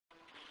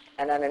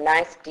And on a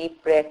nice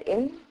deep breath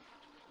in,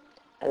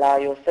 allow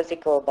your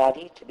physical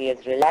body to be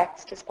as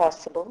relaxed as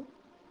possible.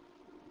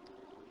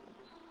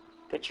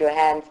 Put your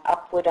hands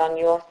upward on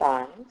your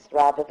thighs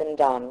rather than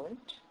downward.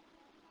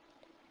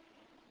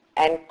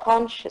 And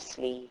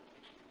consciously,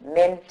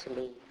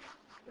 mentally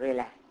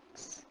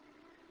relax.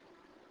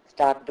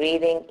 Start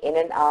breathing in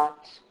and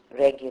out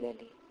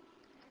regularly,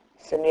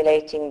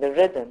 simulating the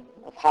rhythm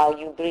of how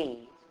you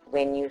breathe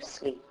when you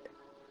sleep.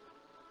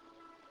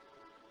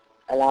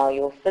 Allow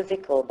your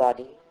physical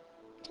body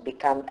to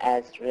become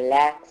as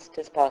relaxed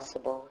as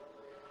possible,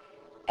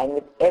 and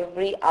with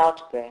every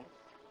out-breath,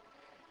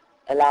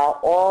 allow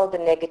all the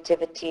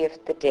negativity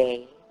of the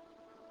day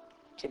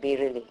to be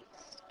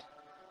released.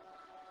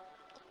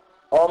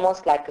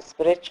 Almost like a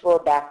spiritual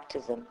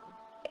baptism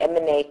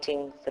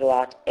emanating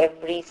throughout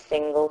every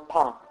single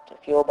part of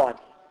your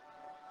body.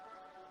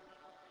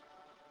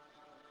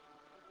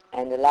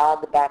 And allow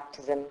the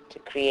baptism to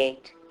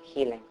create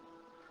healing,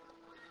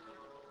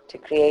 to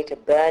create a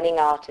burning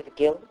out of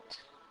guilt,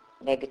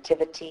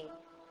 negativity,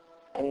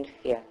 and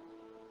fear,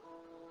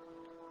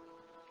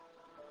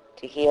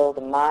 to heal the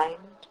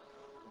mind,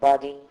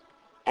 body,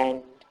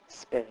 and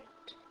spirit.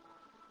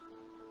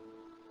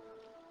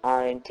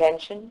 Our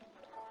intention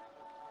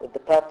with the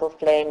purple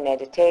flame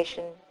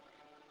meditation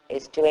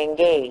is to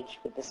engage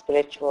with the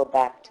spiritual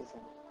baptism.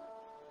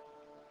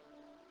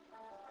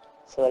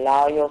 So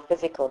allow your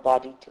physical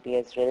body to be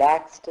as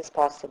relaxed as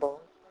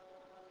possible,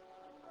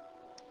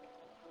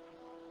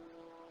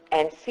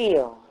 and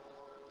feel,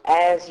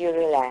 as you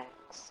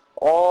relax,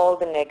 all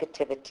the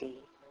negativity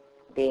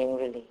being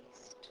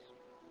released.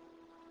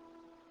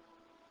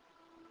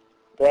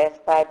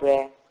 Breath by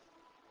breath,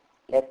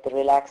 let the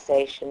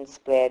relaxation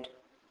spread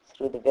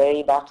through the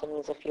very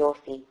bottoms of your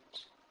feet,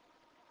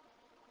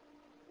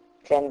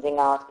 cleansing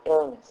out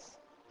illness,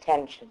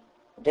 tension,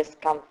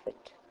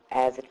 discomfort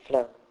as it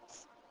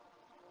flows.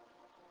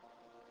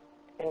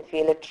 And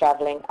feel it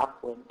traveling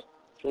upward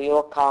through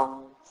your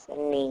calves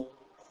and knees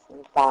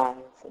and thighs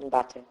and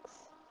buttocks,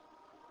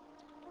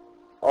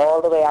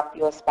 all the way up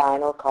your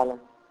spinal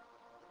column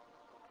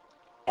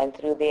and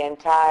through the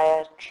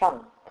entire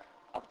trunk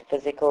of the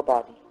physical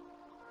body.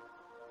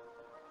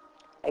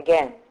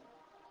 Again,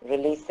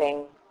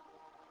 releasing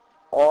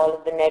all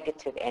of the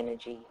negative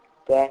energy,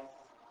 breath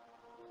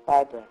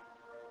by breath,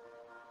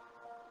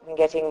 and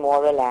getting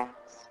more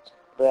relaxed,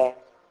 breath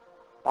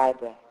by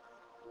breath.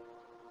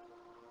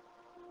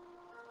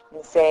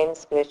 The same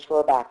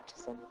spiritual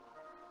baptism,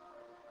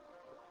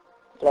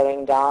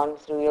 flowing down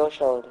through your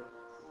shoulders,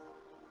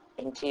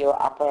 into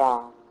your upper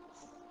arms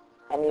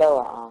and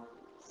lower arms,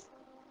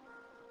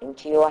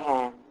 into your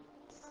hands,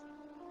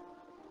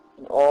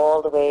 and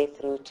all the way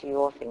through to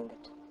your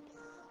fingertips,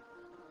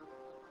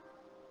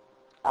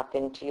 up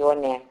into your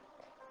neck,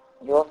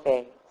 your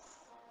face,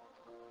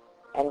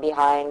 and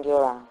behind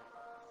your eyes.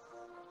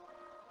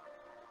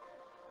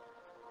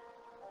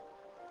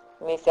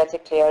 We set a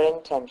clear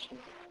intention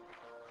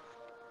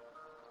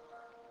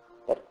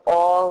that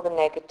all the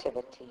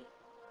negativity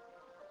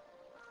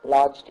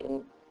lodged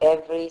in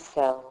every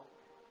cell,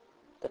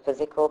 the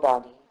physical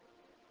body,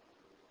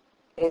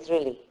 is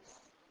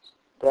released,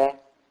 breath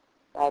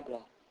by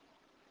breath.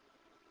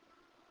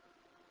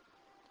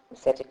 We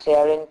set a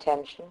clear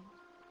intention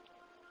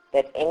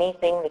that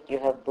anything that you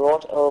have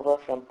brought over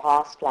from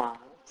past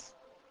lives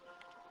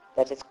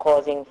that is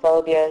causing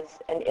phobias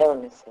and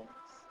illnesses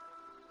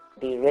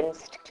be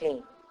rinsed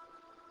clean.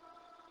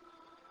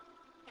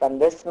 From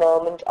this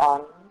moment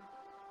on,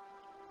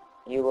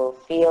 you will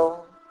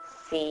feel,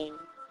 see,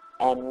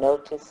 and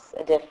notice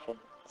a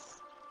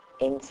difference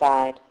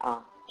inside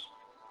out.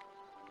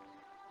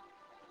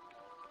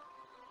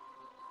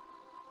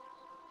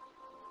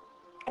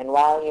 And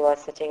while you are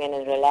sitting in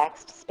a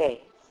relaxed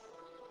space,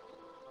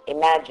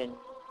 imagine,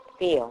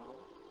 feel,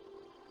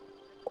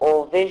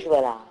 or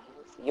visualize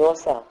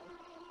yourself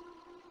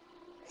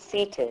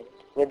seated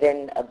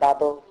within a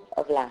bubble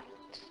of light.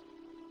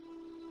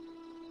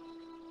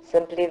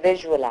 Simply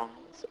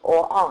visualize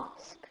or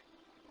ask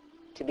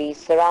to be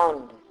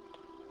surrounded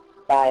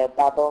by a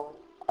bubble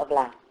of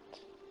light.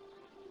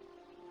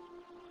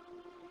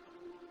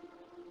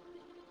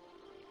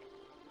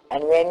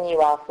 And when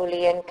you are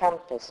fully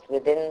encompassed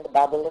within the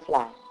bubble of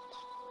light,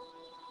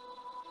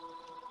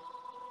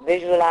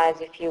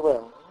 visualize, if you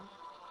will,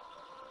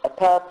 a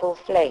purple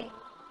flame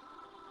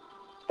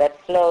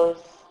that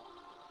flows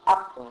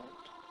upward,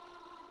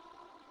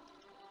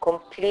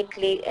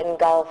 completely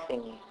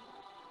engulfing you,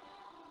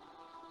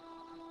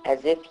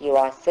 as if you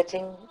are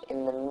sitting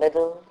in the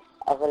middle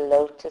of a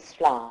lotus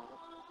flower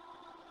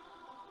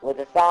with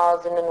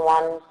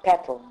 1,001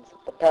 petals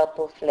of the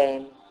purple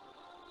flame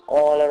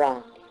all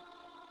around you.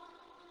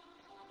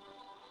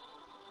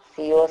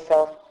 See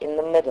yourself in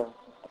the middle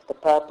of the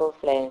purple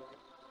flame,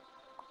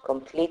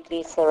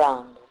 completely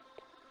surrounded.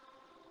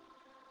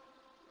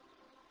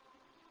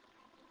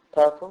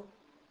 Purple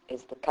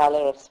is the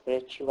color of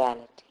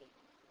spirituality.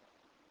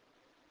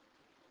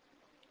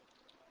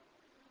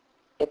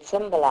 It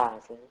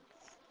symbolizes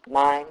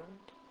mind,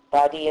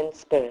 body, and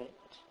spirit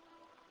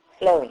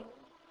flowing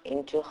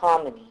into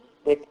harmony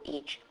with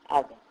each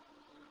other.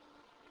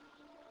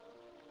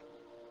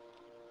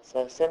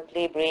 So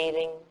simply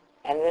breathing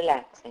and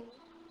relaxing,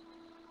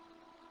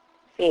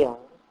 feel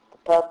the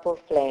purple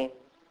flame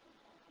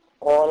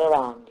all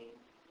around you,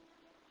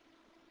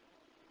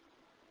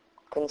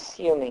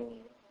 consuming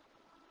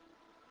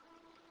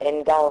you,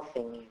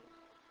 engulfing you,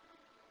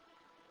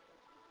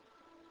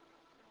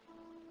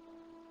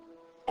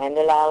 and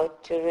allow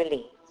it to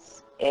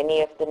release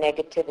any of the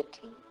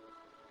negativity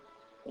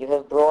you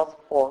have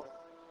brought forth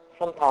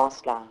from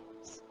past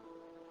lives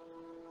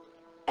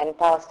and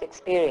past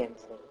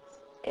experiences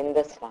in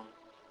this life.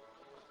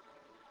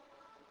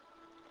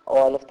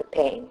 All of the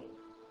pain,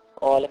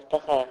 all of the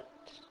hurt,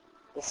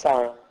 the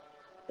sorrow,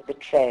 the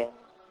betrayal,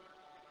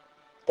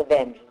 the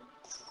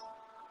vengeance,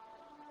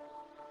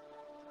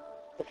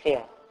 the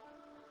fear.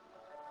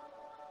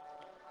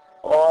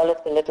 All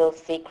of the little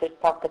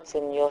secret pockets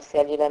in your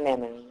cellular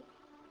memory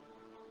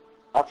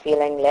of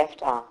feeling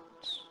left out,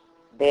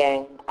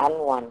 being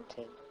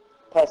unwanted,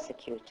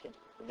 persecuted,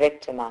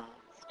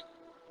 victimized,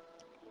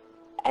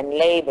 and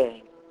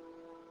laboring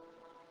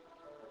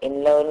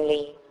in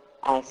lonely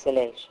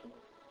isolation.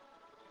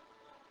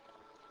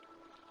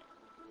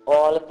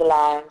 All of the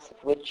lives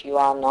of which you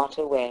are not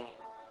aware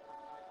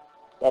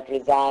that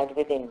reside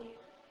within you.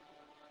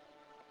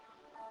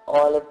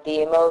 All of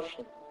the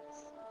emotions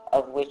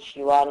of which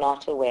you are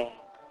not aware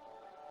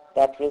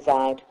that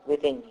reside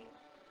within you.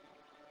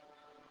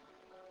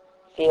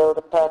 Feel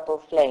the purple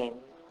flame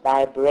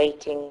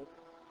vibrating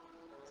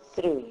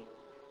through you,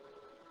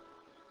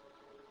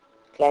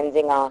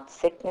 cleansing out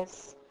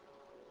sickness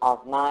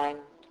of mind,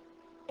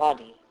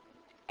 body,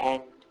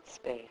 and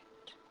spirit.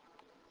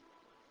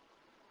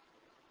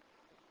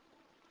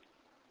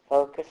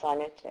 Focus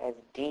on it as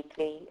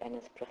deeply and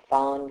as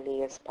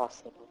profoundly as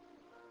possible.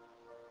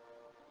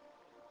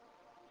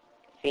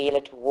 Feel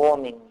it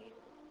warming you,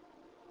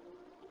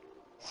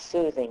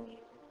 soothing you,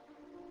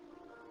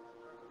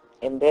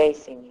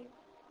 embracing you.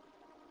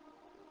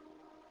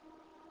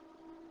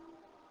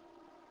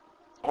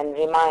 And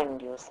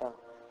remind yourself,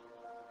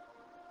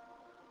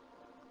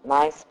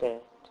 my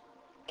spirit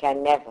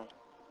can never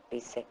be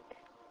sick.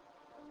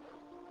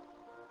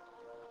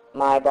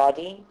 My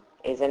body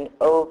is an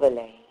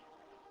overlay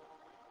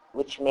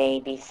which may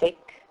be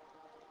sick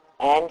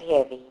and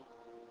heavy,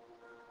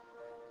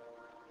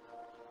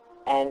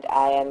 and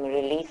I am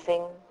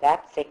releasing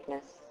that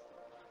sickness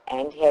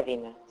and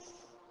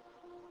heaviness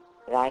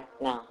right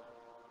now.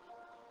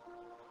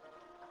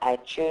 I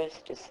choose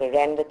to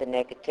surrender the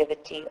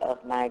negativity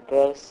of my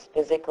gross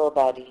physical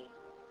body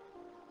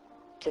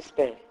to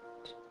spirit,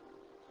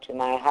 to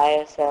my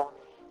higher self,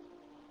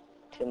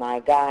 to my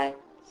guides,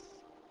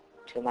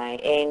 to my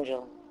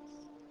angels,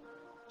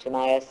 to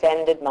my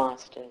ascended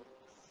masters,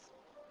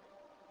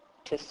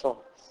 to Source.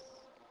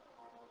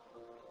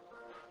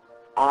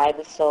 I,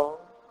 the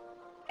soul,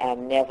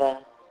 am never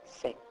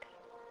sick.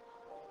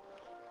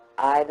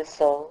 I, the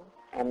soul,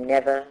 am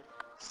never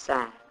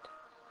sad.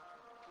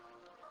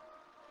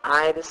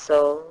 I, the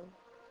soul,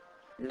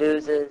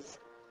 loses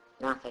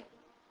nothing.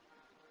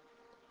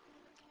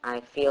 I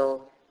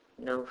feel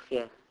no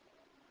fear.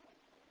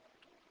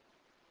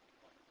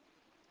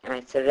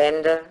 I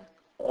surrender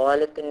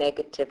all of the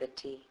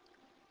negativity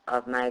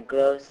of my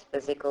gross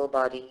physical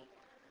body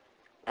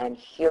and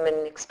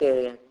human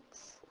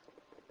experience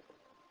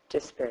to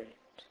spirit,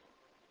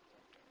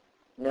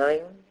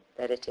 knowing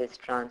that it is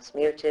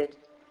transmuted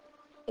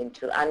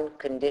into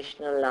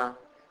unconditional love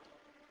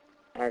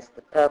as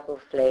the purple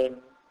flame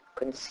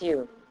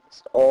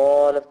consumes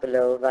all of the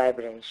low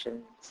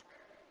vibrations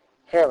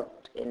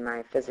held in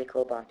my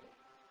physical body.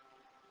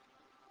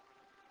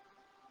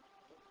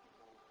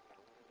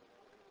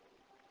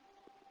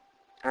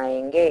 I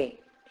engage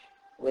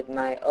with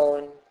my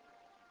own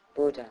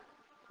Buddha,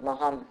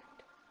 Muhammad,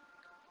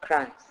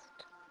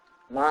 Christ,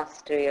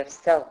 mastery of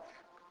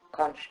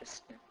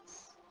self-consciousness,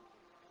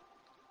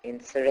 in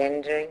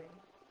surrendering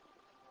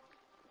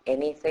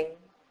anything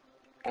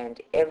and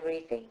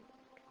everything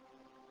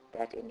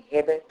that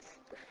inhibits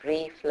the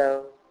free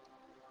flow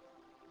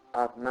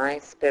of my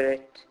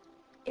spirit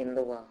in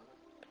the world.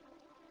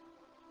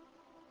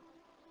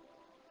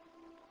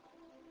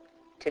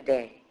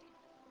 Today,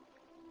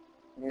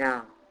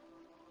 now,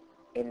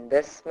 in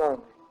this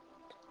moment,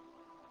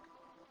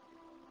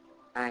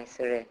 I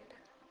surrender.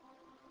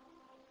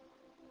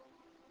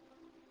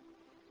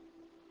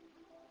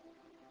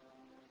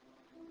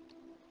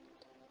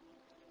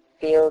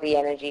 Feel the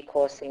energy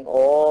coursing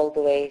all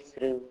the way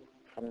through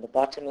from the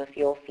bottom of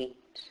your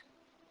feet,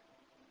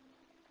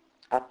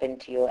 up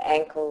into your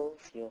ankles,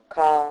 your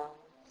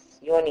calves,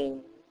 your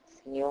knees,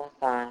 and your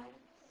thighs,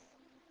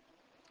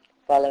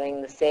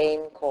 following the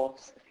same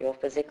course of your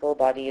physical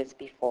body as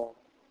before.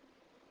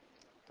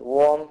 The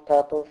warm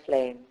purple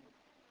flame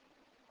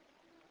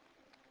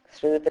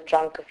through the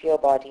trunk of your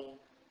body,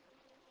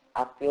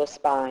 up your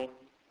spine,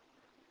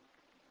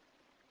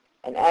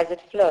 and as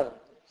it flows,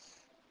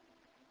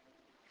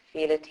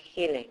 feel it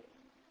healing,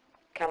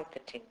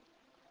 comforting,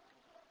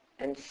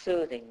 and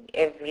soothing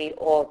every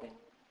organ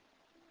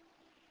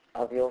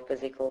of your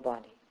physical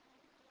body.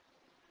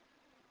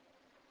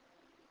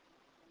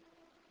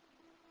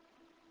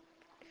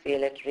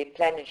 Feel it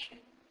replenishing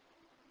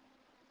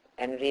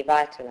and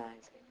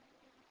revitalizing.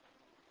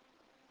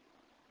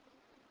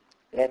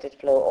 Let it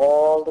flow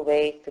all the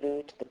way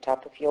through to the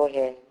top of your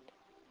head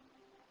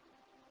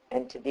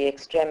and to the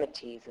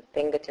extremities of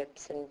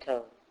fingertips and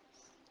toes.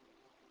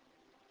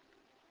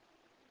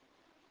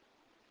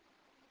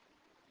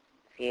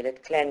 Feel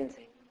it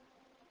cleansing.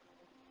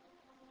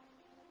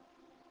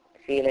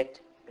 Feel it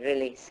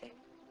releasing.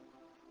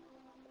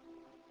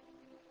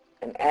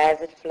 And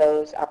as it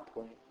flows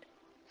upward,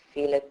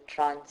 feel it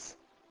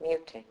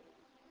transmuting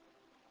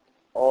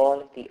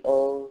all of the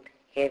old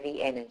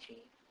heavy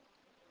energy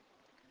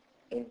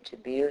into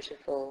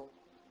beautiful,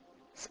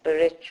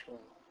 spiritual,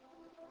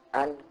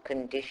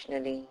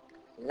 unconditionally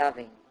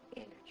loving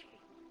energy,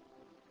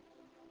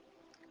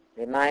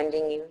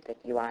 reminding you that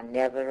you are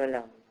never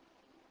alone,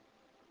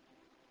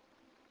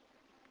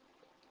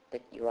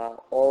 that you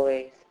are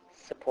always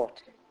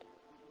supported,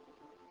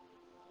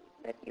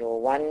 that your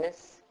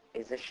oneness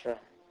is assured.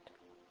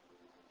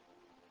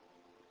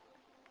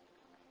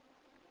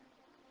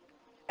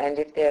 And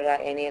if there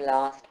are any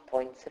last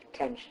points of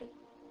tension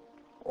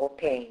or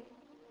pain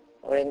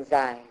or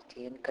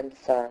anxiety and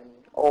concern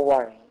or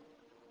worry,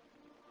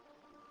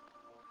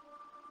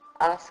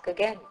 ask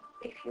again,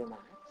 if you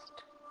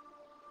must,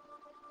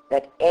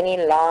 that any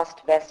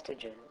last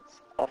vestiges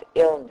of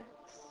illness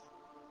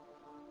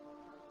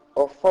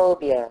or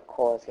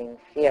phobia-causing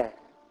fear,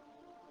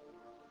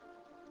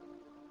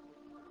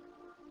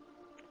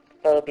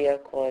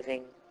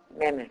 phobia-causing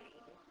memories,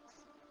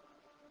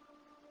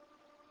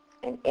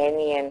 and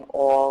any and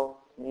all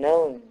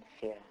known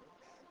fears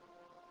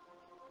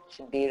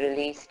should be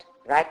released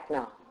right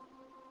now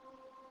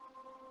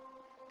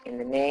in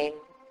the name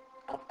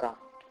of God.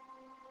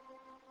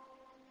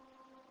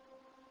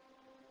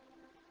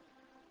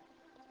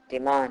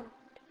 Demand,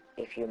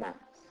 if you must,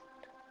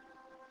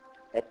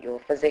 that your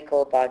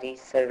physical body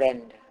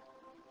surrender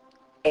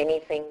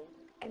anything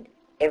and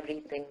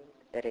everything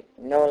that it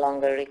no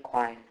longer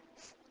requires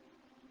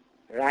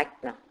right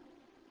now,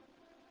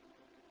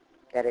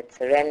 that it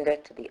surrender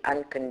to the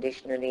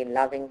unconditionally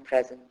loving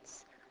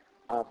presence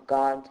of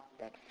God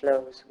that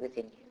flows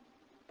within you,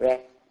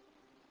 breath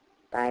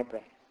by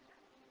breath.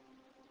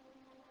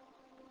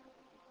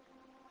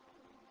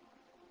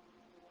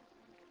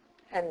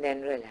 And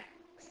then relax.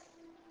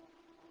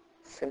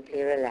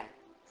 Simply relax,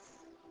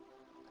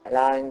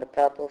 allowing the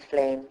purple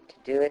flame to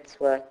do its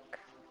work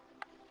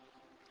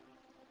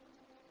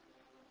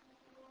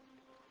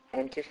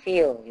and to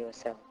feel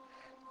yourself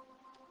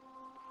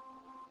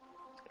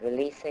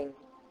releasing,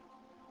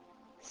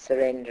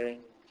 surrendering,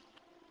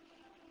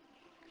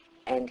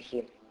 and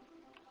healing.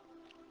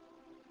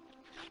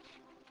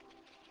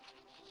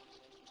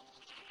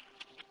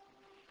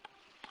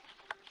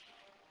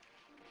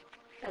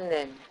 And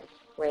then,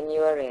 when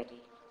you are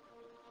ready,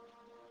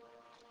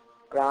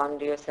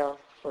 ground yourself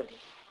fully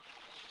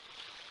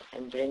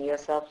and bring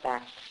yourself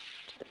back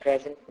to the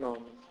present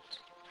moment,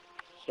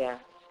 here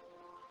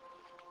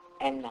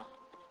and now.